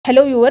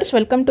Hello viewers,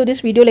 welcome to this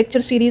video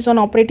lecture series on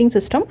operating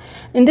system.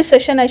 In this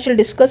session I shall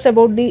discuss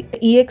about the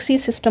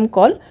exe system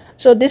call.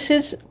 So this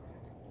is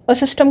a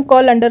system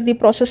call under the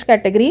process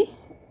category.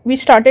 We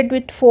started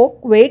with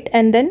fork, wait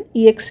and then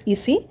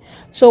exec.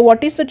 So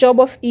what is the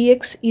job of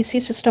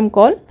exec system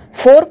call?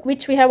 Fork,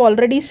 which we have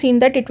already seen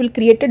that it will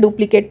create a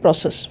duplicate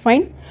process.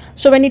 Fine.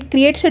 So when it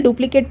creates a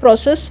duplicate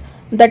process,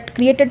 that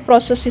created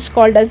process is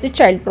called as the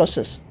child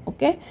process.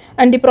 Okay,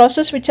 and the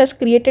process which has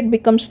created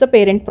becomes the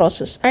parent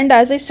process, and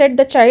as I said,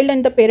 the child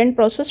and the parent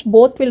process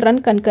both will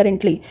run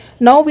concurrently.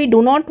 Now we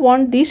do not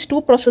want these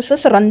two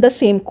processes run the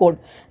same code,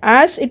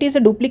 as it is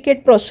a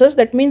duplicate process.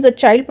 That means the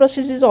child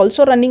process is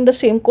also running the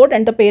same code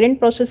and the parent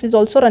process is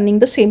also running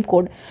the same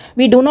code.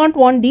 We do not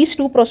want these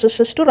two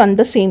processes to run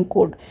the same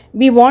code.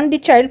 We want the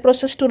child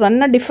process to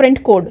run a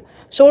different code.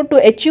 So to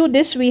achieve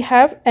this, we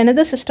have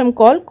another system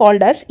call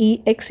called as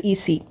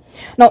exec.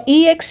 Now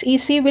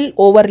exec will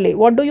overlay.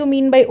 What do you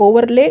mean by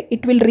overlay?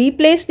 It will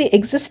replace the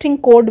existing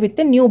code with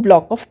a new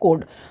block of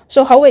code.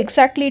 So how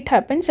exactly it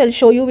happens, I'll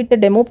show you with the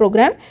demo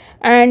program.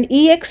 And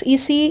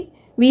exec,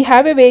 we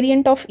have a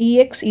variant of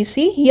exec.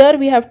 Here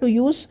we have to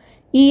use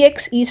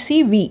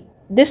execv.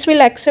 This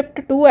will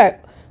accept two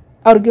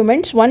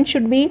arguments. One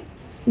should be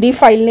the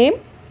file name.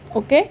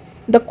 Okay,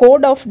 the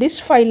code of this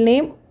file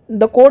name,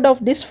 the code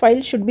of this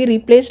file should be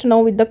replaced now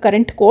with the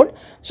current code.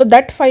 So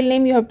that file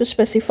name you have to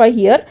specify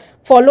here,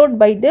 followed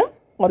by the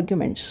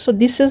arguments. So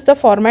this is the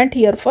format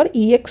here for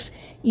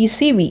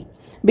execv.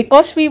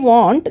 Because we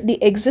want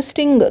the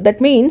existing,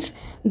 that means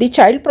the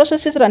child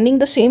process is running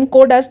the same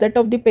code as that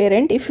of the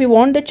parent. If we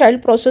want the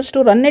child process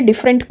to run a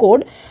different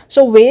code,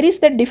 so where is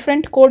that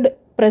different code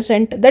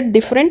present? That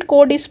different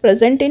code is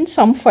present in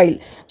some file.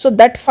 So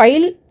that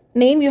file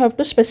name you have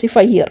to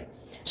specify here.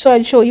 So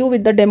I'll show you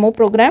with the demo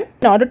program.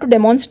 In order to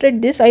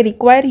demonstrate this, I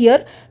require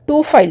here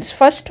two files.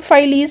 First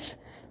file is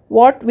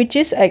which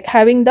is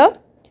having the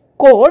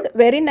code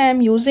wherein I am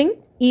using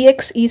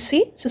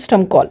exec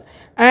system call,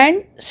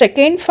 and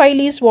second file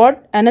is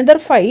another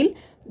file.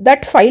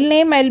 That file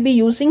name I'll be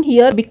using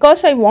here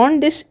because I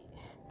want this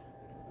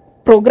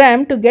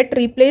program to get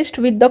replaced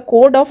with the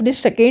code of this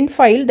second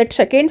file. That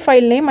second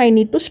file name I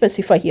need to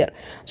specify here.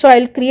 So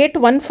I'll create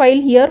one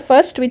file here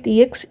first with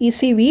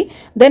execv,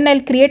 then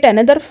I'll create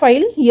another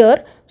file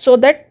here, so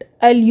that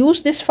I'll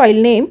use this file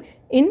name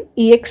in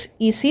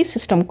exec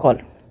system call.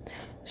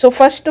 So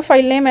first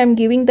file name I am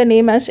giving the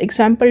name as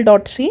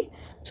example.c.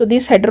 So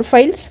these header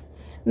files.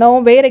 Now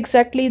where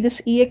exactly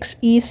this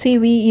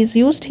execv is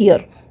used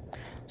here.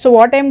 So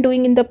what I am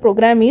doing in the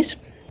program is,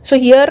 so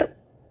here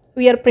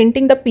we are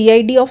printing the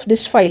PID of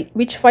this file.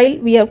 Which file?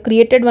 We have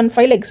created one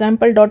file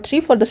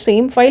example.c. For the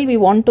same file we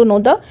want to know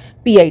the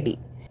PID.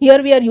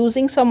 Here we are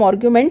using some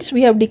arguments.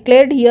 We have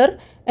declared here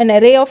an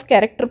array of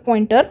character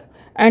pointer,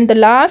 and the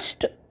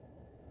last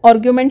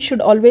argument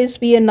should always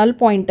be a null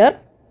pointer.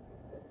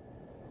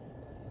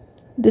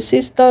 This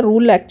is the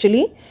rule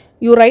actually.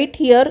 You write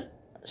here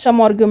some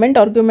argument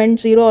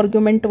 0,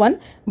 argument 1,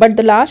 but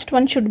the last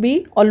one should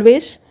be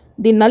always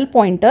the null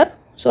pointer.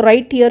 So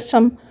write here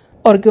some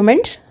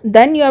arguments,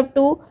 then you have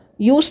to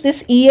use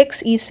this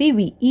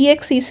execv.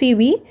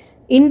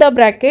 In the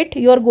bracket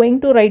you are going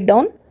to write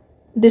down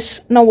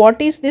this. Now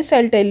what is this?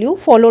 I'll tell you,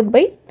 followed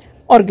by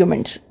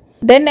arguments.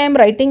 Then I am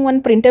writing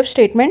one printf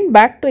statement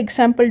back to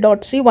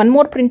example.c. One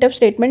more printf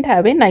statement,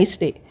 have a nice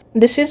day.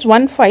 This is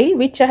one file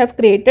which I have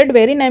created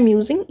wherein I am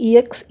using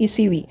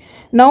execv.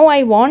 Now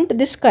I want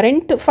this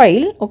current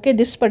file, okay,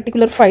 this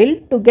particular file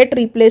to get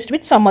replaced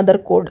with some other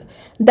code.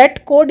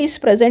 That code is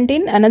present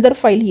in another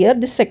file here,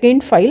 this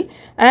second file.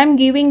 I am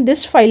giving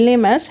this file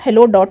name as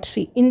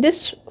hello.c. In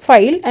this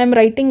file I am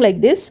writing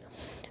like this.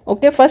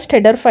 Okay, first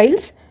header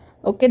files.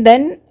 Okay,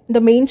 then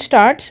the main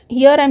starts.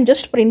 Here I am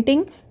just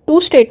printing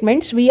two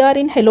statements. We are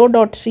in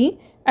hello.c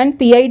and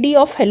PID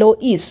of hello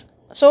is.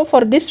 So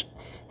for this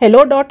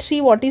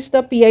hello.c, what is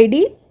the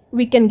PID?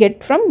 We can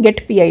get from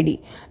get PID.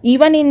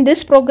 Even in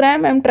this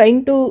program I am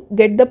trying to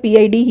get the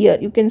PID here.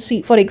 You can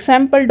see for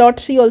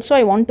example.c also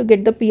I want to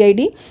get the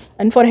PID,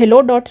 and for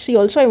hello.c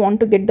also I want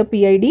to get the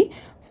PID.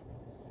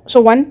 So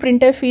one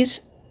printf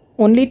is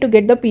only to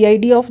get the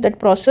PID of that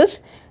process,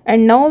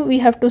 and now we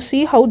have to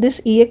see how this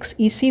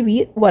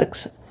execv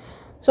works.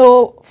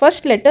 So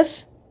first let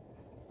us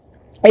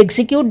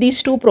execute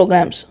these two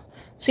programs.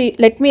 See,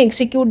 let me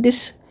execute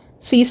this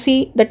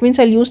cc, that means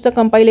I'll use the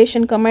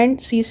compilation command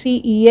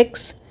cc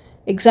ex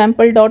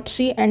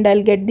example.c, and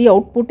I'll get the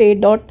output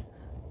a.out.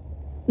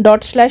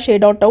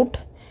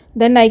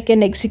 Then I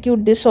can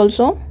execute this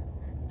also,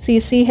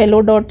 cc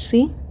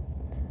hello.c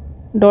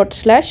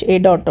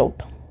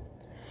 .a.out.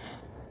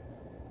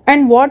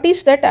 And what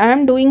is that I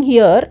am doing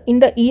here in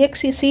the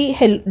exec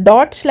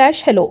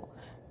hello.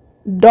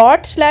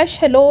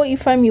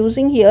 If I am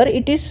using here,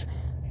 it is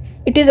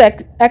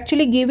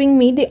actually giving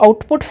me the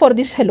output for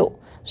this hello.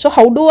 So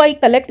how do I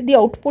collect the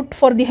output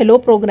for the hello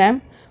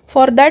program?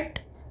 For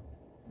that,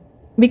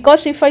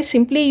 because if I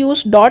simply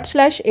use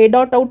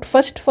 .a.out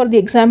first for the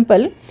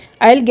example,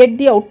 I'll get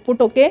the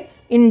output, okay,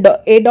 in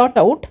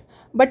a.out.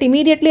 but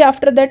immediately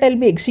after that I'll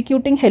be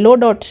executing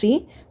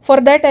hello.c. For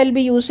that I'll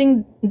be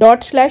using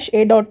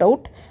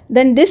 ./a.out.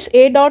 Then this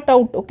a.out,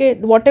 okay,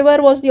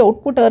 whatever was the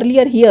output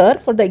earlier here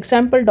for the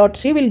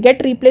example.c will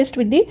get replaced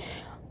with the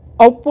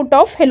output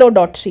of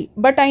hello.c.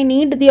 But I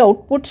need the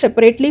output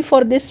separately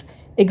for this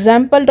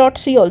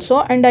example.c also,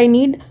 and I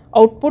need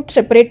output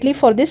separately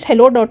for this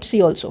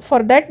hello.c also.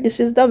 For that, this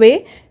is the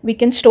way we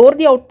can store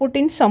the output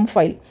in some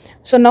file.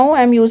 So now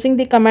I am using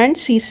the command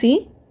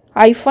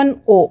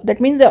cc-o, that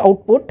means the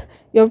output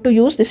you have to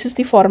use. This is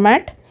the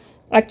format.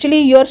 Actually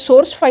your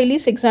source file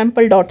is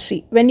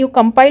example.c. When you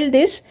compile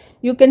this,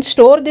 you can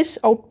store this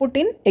output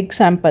in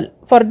example.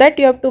 For that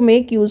you have to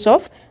make use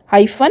of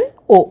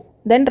 -o,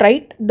 then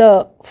write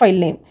the file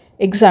name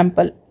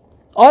example,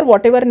 or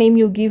whatever name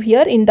you give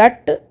here. In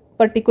that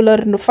particular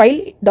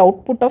file, the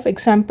output of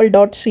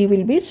example.c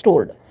will be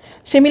stored.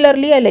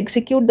 Similarly, I'll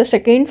execute the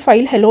second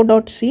file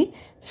hello.c,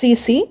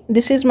 cc.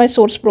 This is my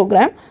source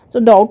program. So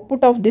the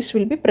output of this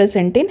will be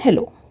present in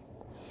hello.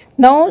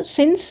 Now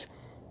since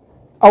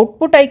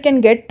output I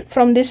can get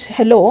from this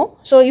hello,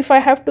 so if I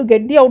have to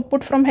get the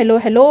output from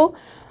hello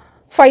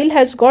file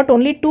has got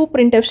only two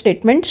printf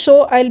statements,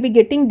 so I'll be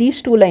getting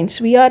these two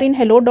lines. We are in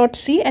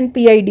hello.c and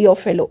PID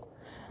of hello.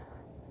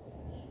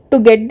 To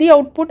get the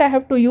output I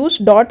have to use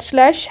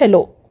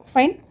 ./hello.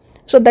 Fine.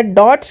 So that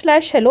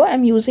 ./hello I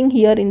am using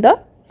here in the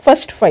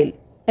first file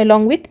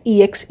along with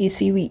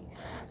execv.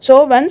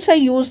 So once I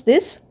use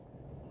this,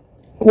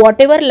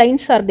 whatever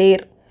lines are there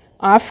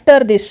after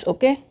this,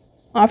 okay,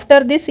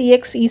 after this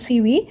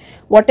execv,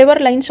 whatever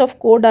lines of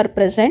code are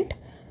present,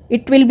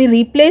 it will be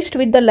replaced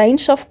with the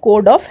lines of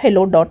code of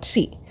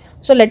hello.c.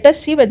 So let us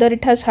see whether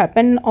it has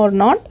happened or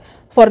not.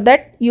 For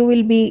that you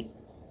will be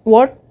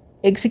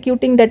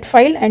executing that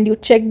file and you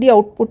check the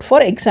output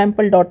for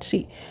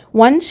example.c.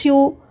 Once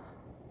you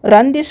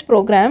run this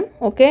program,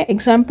 okay,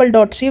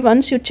 example.c,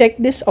 once you check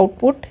this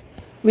output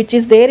which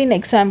is there in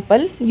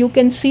example, you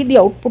can see the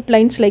output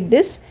lines like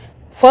this.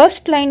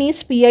 First line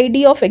is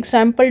PID of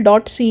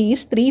example.c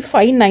is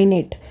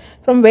 3598.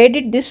 From where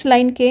did this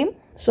line came?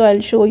 So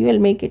I'll show you, I'll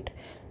make it.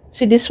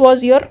 See, this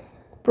was your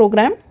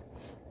program,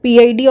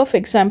 PID of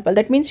example.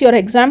 That means your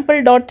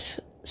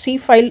example.c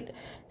file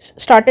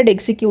started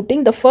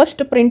executing. The first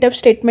printf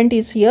statement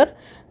is here.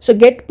 So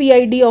get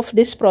PID of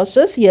this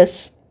process.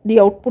 Yes, the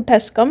output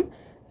has come.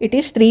 It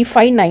is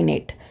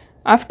 3598.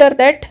 After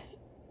that,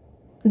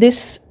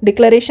 this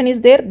declaration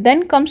is there.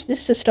 Then comes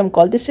this system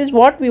call. This is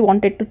what we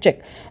wanted to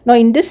check. Now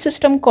in this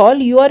system call,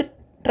 you are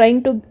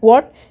trying to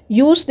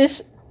use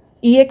this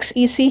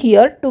exec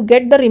here to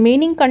get the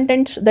remaining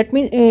contents. That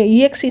means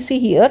exec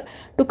here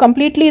to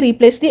completely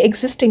replace the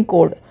existing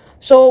code.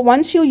 So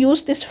once you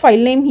use this file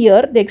name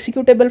here, the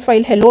executable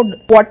file hello,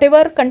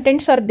 whatever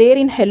contents are there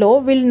in hello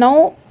will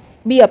now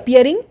be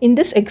appearing in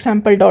this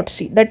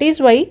example.c. That is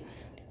why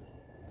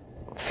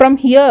from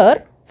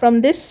here,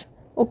 from this,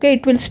 okay,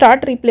 it will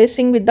start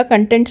replacing with the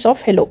contents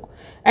of hello.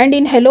 And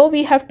in hello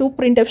we have two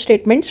printf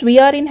statements. We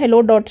are in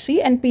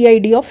hello.c and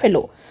PID of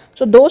hello.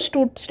 So those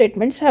two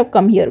statements have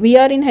come here. We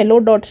are in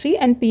hello.c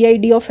and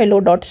PID of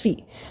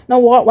hello.c. Now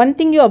one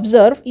thing you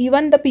observe,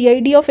 even the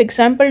PID of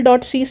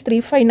example.c is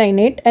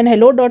 3598 and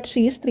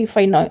hello.c is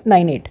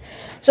 3598.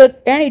 So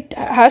and it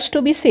has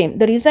to be same.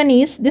 The reason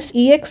is this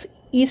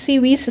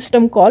execv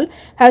system call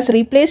has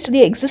replaced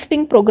the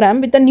existing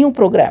program with the new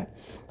program.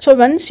 So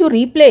once you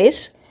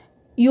replace,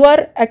 you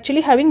are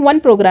actually having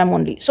one program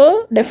only.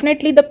 So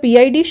definitely the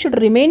PID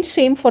should remain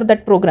same for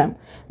that program.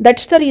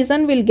 That's the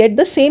reason we'll get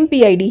the same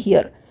PID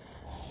here.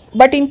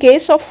 But in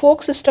case of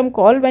fork system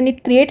call, when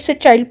it creates a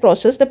child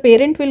process, the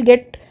parent will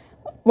get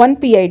one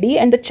PID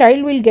and the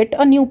child will get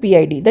a new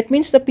PID. That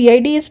means the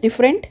PID is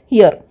different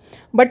here.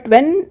 But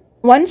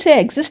once a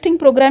existing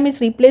program is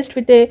replaced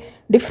with a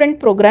different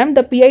program,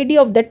 the PID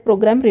of that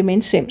program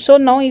remains same. So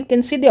now you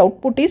can see the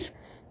output is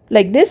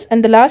like this,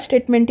 and the last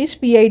statement is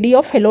PID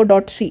of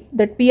hello.c.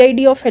 That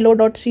PID of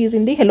hello.c is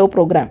in the hello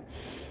program.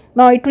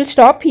 Now it will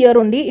stop here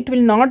only. It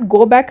will not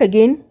go back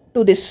again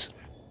to this,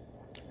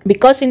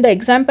 because in the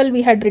example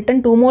we had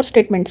written two more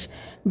statements.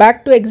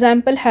 Back to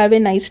example, have a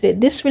nice day.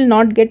 This will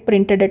not get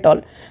printed at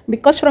all,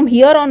 because from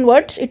here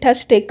onwards it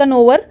has taken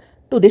over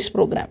to this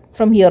program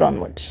from here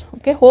onwards.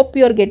 Okay, hope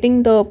you are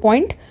getting the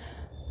point.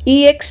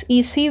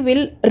 Exec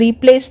will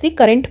replace the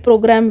current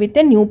program with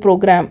a new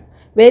program.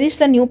 Where is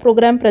the new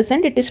program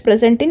present? It is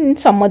present in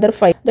some other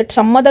file. That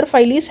some other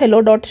file is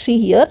hello.c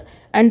here,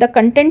 and the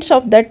contents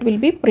of that will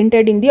be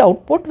printed in the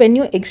output when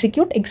you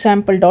execute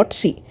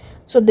example.c.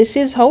 So this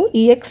is how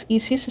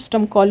exec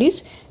system call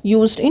is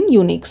used in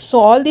Unix. So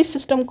all these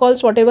system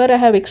calls, whatever I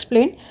have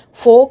explained,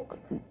 fork,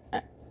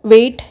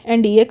 wait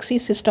and exe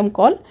system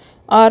call,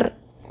 are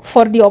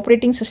for the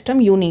operating system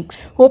Unix.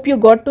 Hope you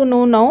got to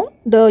know now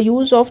the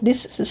use of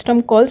this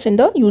system calls in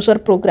the user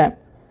program.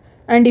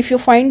 And if you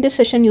find this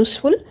session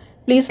useful,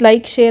 please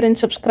like, share and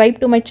subscribe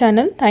to my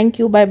channel. Thank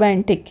you. Bye bye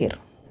and take care.